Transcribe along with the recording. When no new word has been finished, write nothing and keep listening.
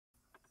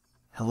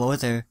Hello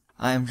there,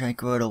 I am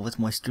GiantGrotle with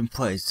my stream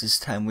plays. This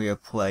time we are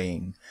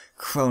playing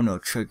Chrono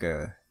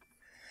Trigger.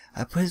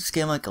 I played this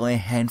game like only a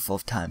handful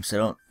of times, so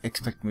don't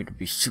expect me to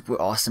be super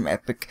awesome,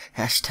 epic,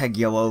 hashtag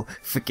YOLO,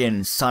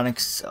 freaking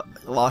Sonic's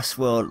Lost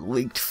World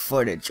leaked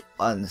footage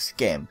on this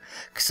game.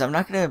 Cause I'm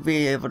not gonna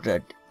be able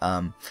to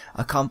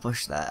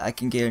accomplish that, I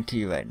can guarantee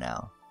you right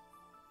now.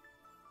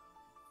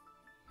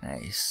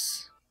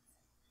 Nice.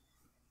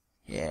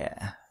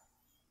 Yeah.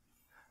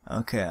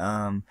 Okay,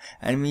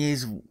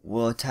 enemies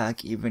will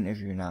attack even if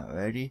you're not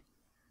ready.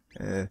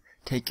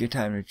 Take your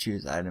time to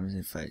choose items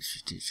and fight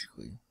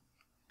strategically.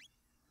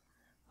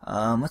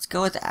 Let's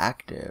go with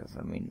active.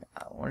 I mean,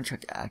 I want to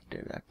check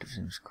active. Active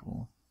seems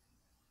cool.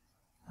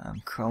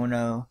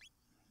 Chrono.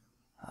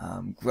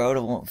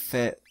 Grotle won't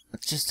fit.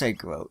 Let's just say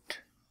Grote.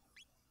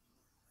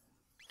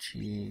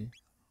 G.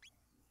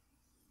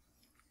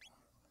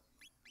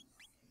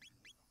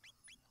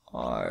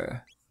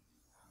 R.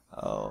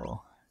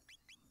 O.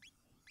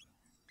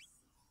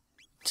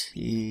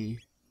 T.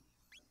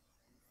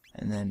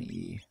 And then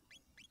E.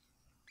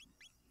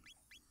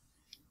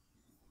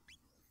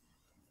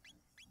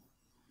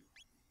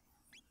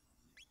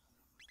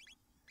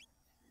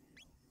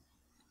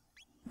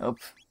 Nope.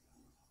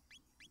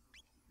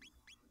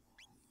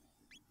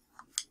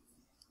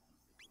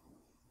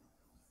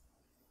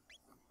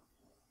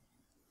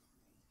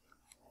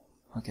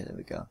 Okay, there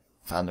we go.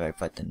 Found the right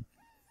button.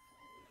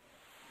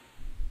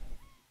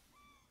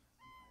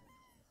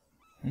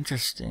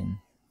 Interesting.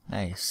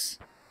 Nice.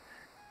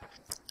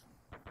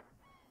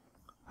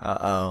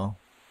 Uh-oh.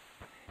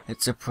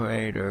 It's a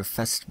parade or a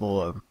festival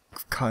or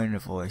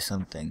carnival or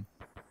something.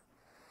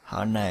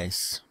 How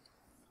nice.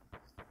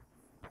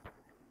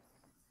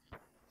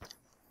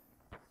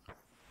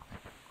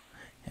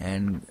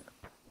 And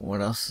what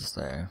else is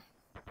there?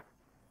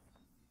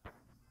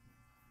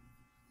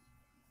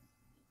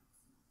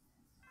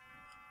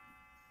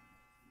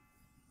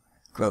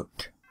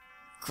 Grote.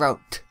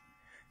 Grote.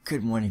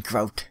 Good morning,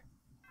 Grote.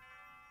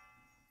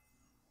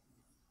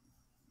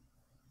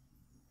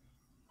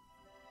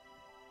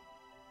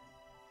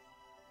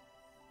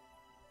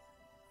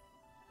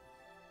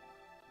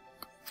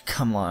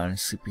 Come on,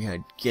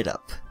 sleepyhead, get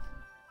up.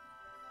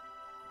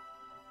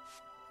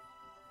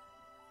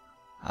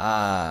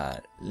 Ah,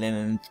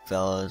 linen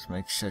bells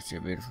make such a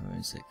beautiful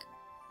music.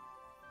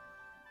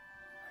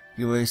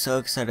 You were so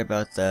excited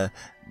about the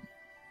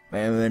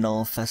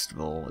Marinal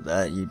Festival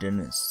that you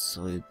didn't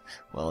sleep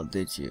well,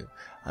 did you?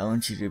 I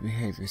want you to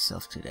behave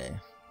yourself today.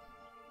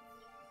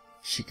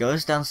 She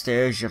goes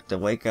downstairs, you have to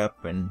wake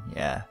up and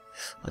yeah,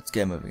 let's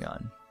get moving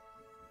on.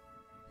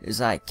 Is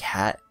that a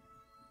cat?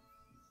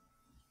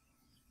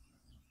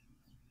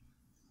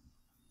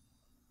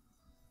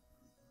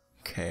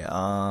 Okay,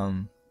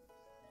 let's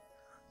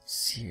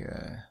see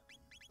here.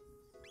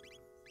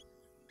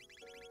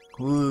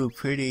 Ooh,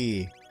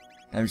 pretty.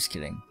 I'm just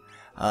kidding.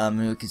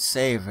 We could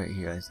save right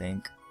here, I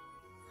think.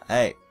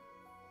 Hey,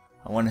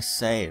 I want to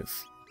save.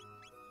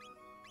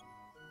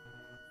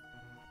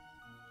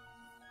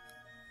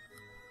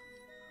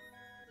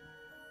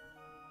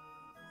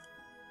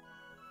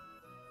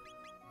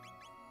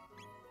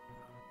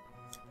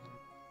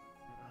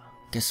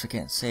 Guess we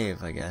can't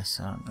save, I guess.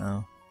 I don't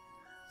know.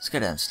 Let's go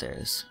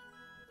downstairs.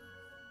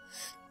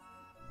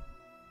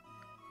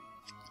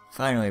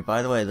 Finally,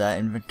 by the way, that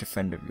inventor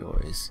friend of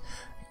yours,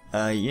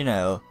 you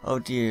know, oh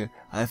dear,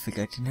 I've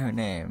forgotten her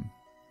name.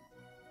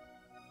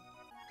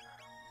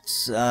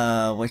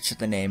 What should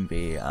the name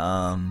be?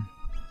 I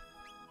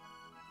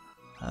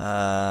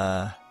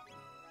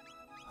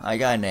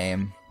got a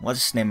name. We'll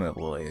just name it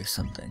Lily or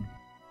something.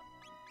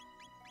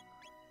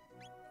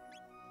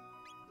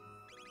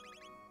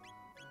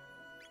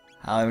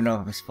 I don't even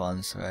know if it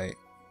spawns right.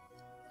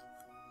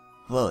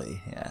 Lily,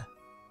 yeah.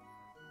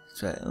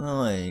 That's right,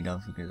 Lily,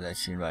 don't forget that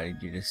she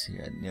invited you to see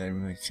her new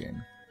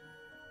invention.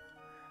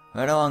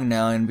 Right along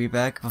now and be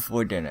back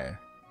before dinner.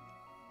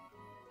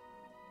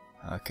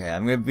 Okay,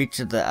 I'm gonna beat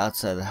you to the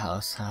outside of the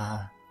house,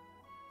 haha.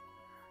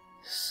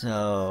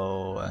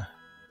 So,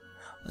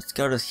 let's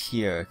go to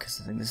here, because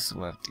I think this is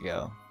where I have to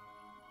go.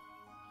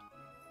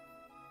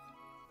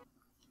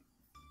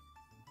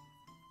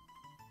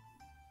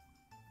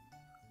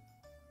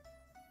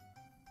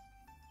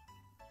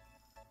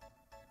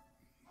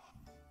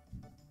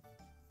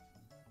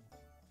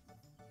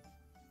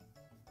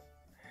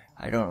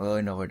 I don't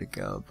really know where to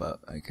go,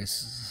 but I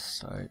guess this is a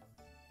start.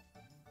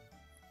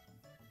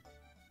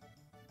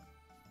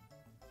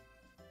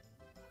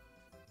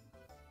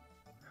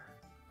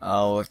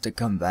 Oh, we have to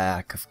come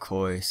back, of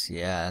course.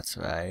 Yeah, that's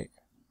right.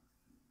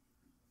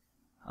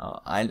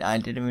 Oh, I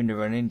didn't mean to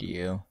run into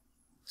you.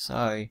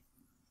 Sorry.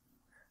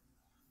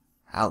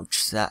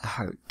 Ouch, that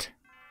hurt.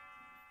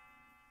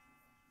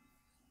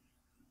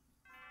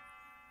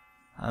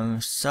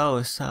 I'm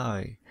so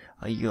sorry.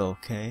 Are you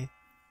okay?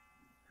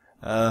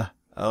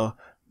 Oh,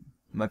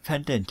 my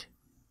pendant.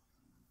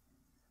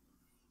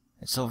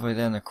 It's over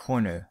there in the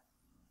corner.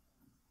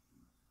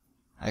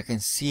 I can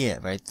see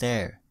it right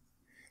there.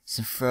 It's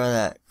in front of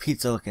that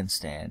pizza looking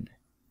stand.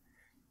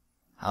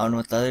 I don't know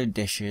what the other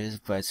dish is,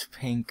 but it's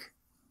pink.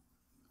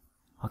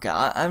 Okay,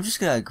 I'm just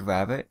gonna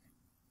grab it.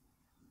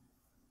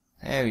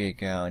 There you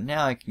go.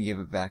 Now I can give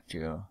it back to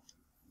you.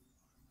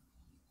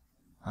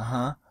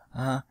 I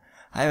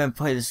haven't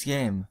played this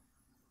game.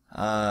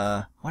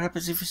 What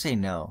happens if you say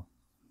no?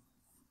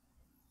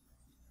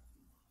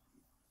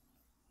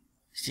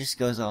 It just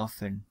goes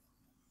off and...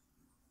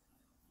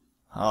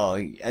 Oh,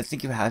 I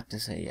think you have to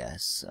say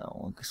yes,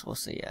 so I guess we'll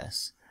say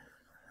yes.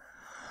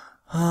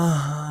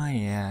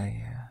 Yeah.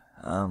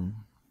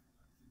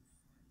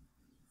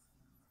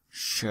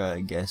 Sure,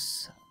 I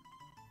guess.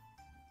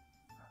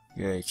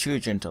 You're a true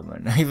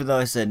gentleman. Even though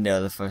I said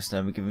no the first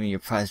time, giving me your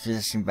prized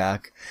possession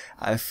back,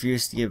 I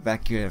refuse to give it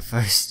back to you at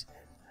first.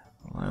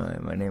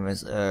 My name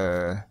is,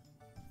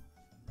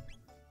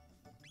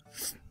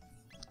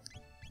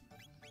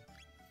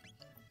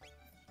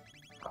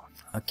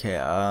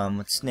 Okay,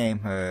 let's name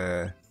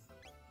her...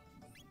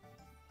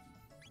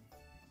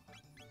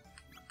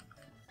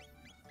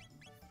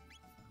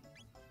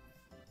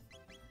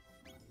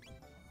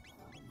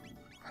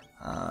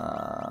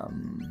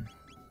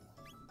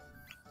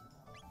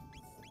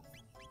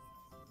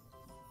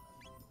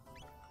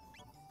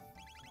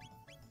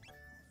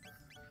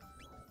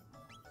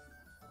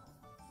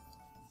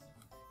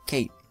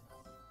 Kate.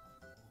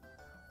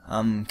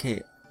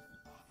 Kate.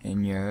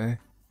 And you're...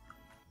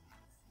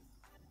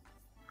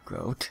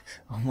 Grotle.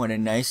 What a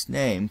nice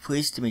name.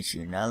 Pleased to meet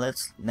you. Now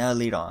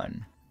lead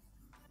on.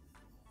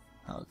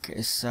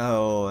 Okay,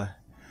 so...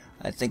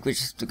 I think we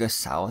just have to go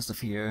south of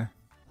here.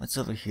 What's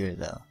over here,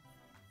 though?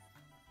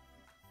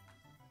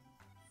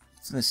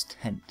 What's in this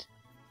tent?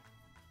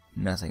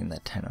 Nothing in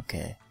that tent,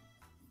 okay.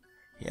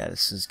 Yeah,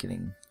 this is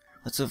getting...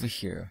 What's over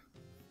here?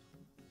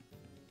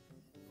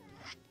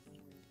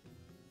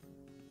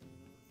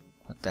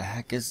 What the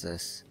heck is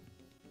this?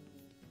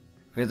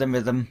 Rhythm.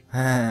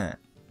 Okay,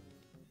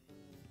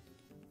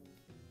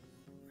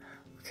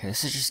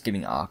 this is just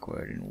getting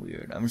awkward and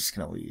weird. I'm just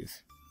gonna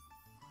leave.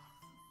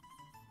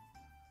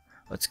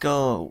 Let's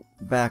go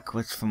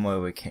backwards from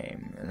where we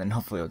came, and then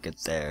hopefully we'll get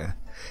there,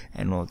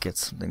 and we'll get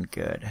something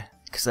good.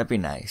 Cause that'd be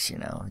nice, you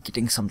know,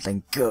 getting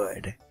something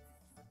good.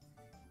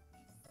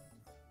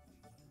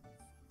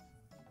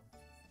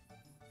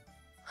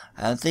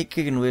 I don't think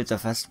you can leave the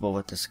festival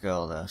with this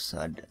girl though,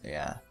 so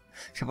yeah.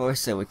 She'll probably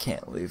say we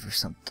can't leave or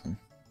something.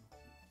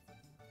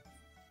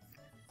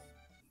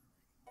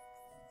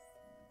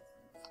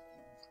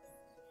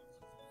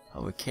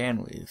 Oh, we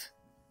can leave.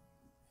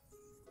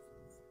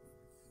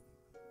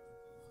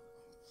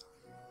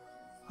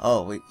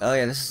 Oh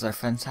yeah, this is our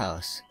friend's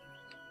house.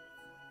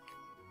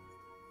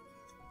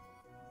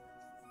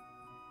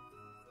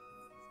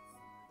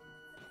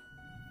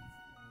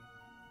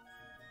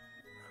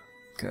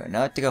 Good, now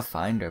I have to go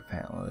find her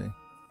apparently.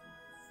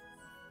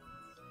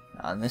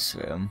 Not in this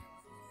room.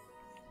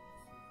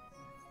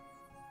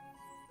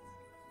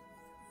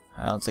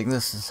 I don't think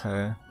this is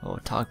her. We'll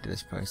talk to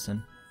this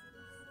person.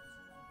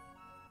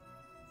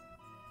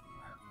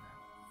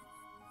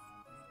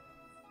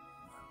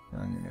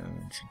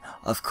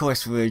 Of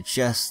course, we were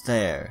just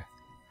there.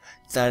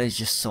 That is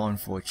just so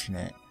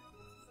unfortunate.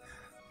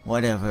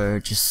 Whatever,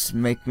 just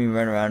make me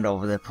run around all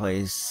over the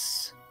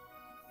place.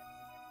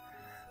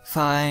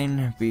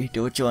 Fine,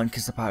 do what you want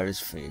because the power is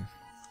free.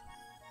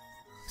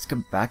 Let's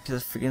come back to the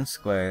freaking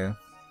square.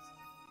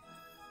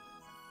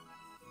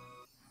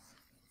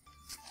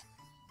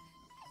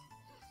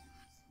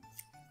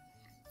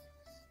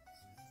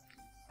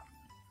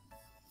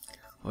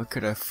 What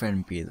could our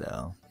friend be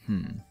though?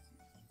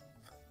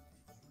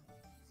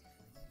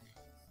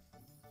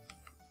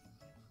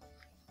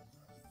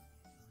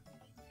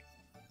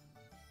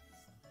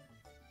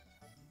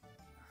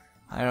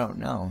 I don't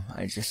know.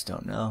 I just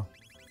don't know.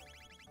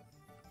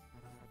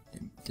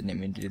 Didn't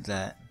even do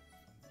that.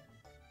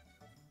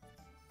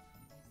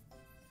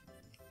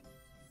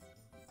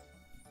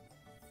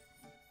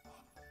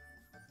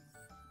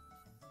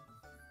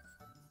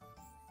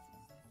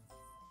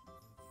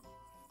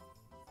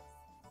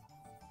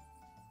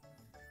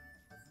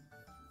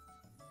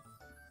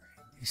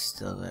 He's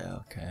still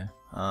there, okay.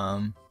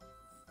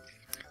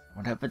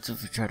 What happens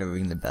if we try to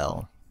ring the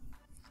bell?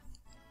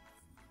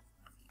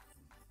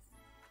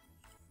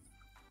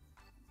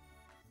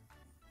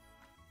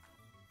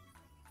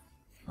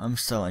 I'm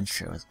so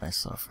unsure with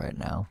myself right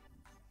now.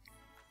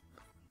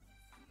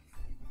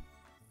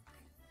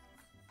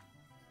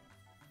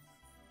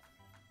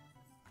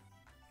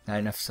 Not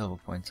enough silver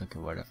points, okay,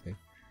 whatever.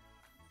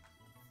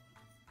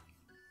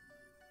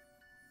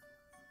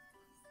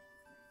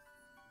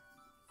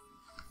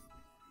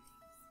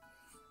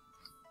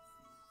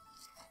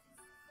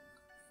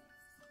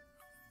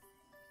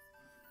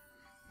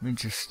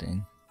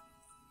 Interesting.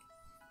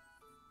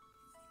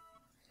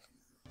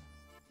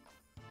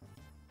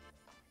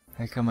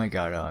 Hey, come I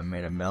got out. I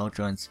made a metal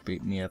joint,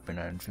 beat me up and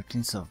earned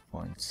 15 silver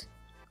points.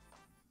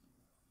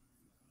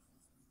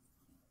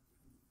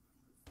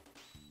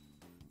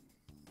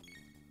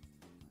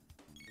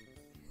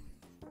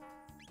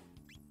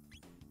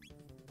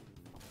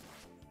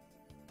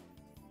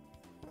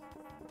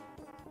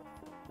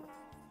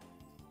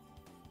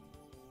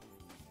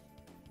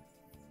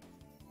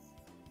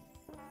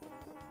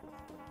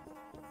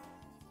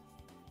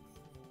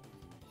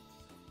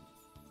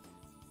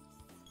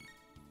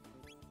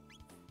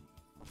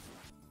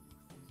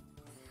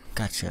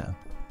 Gotcha.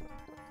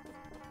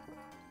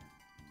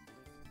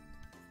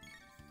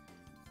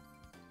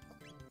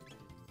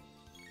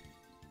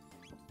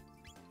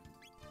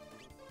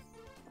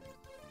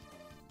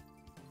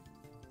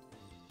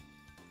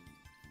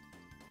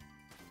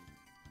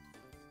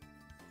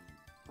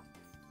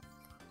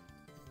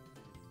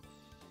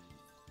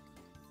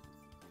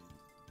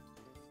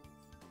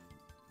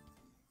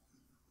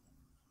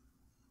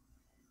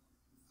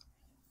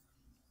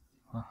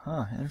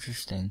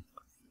 Interesting.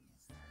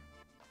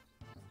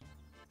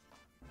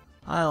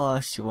 I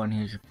lost you 1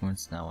 hit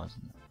points now,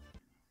 wasn't it?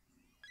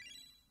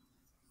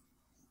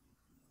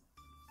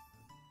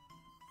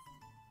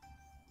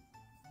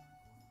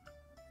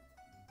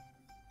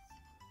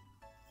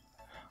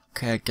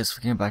 Okay, I guess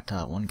we're getting back to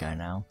that one guy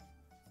now.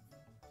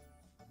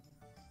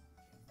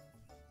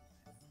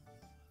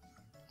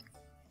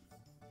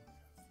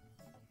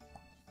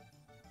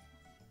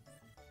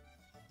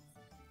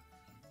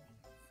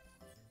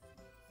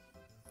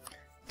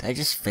 Did I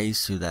just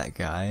phase through that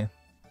guy?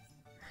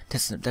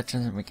 That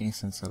doesn't make any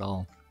sense at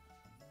all.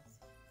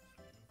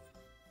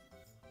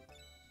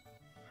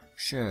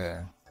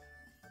 Sure.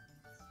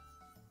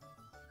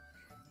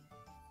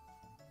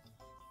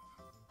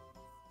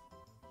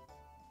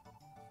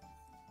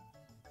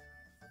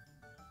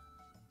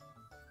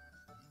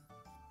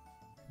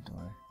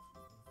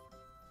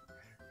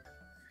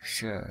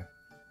 Sure.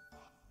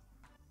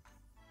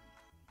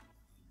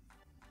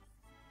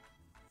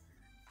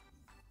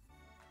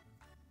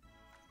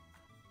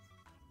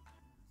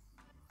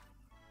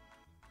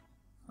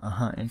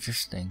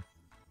 Interesting.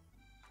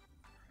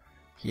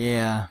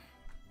 Yeah,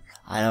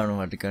 I don't know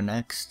where to go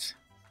next.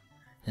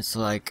 It's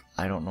like,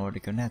 I don't know where to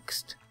go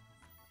next.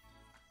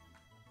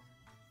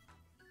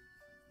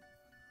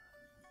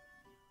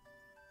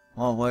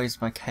 Well, where's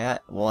my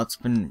cat? Well, it's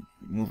been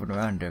moving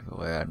around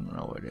everywhere. I don't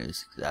know where it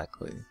is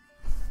exactly.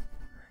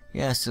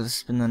 Yeah, so this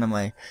has been none of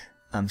my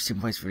Steam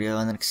Plays video.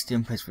 On the next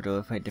Steam Plays video,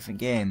 we'll play a different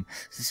game.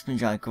 So this has been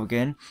GiantGrotle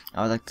again.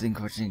 I would like to thank you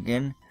for watching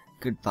again.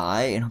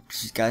 Goodbye, and hope to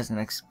see you guys in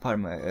the next part of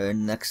my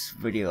next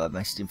video of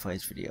my Steam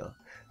Plays video,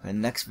 or the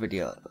next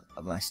video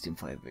of my Steam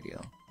Play video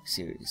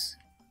series.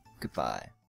 Goodbye.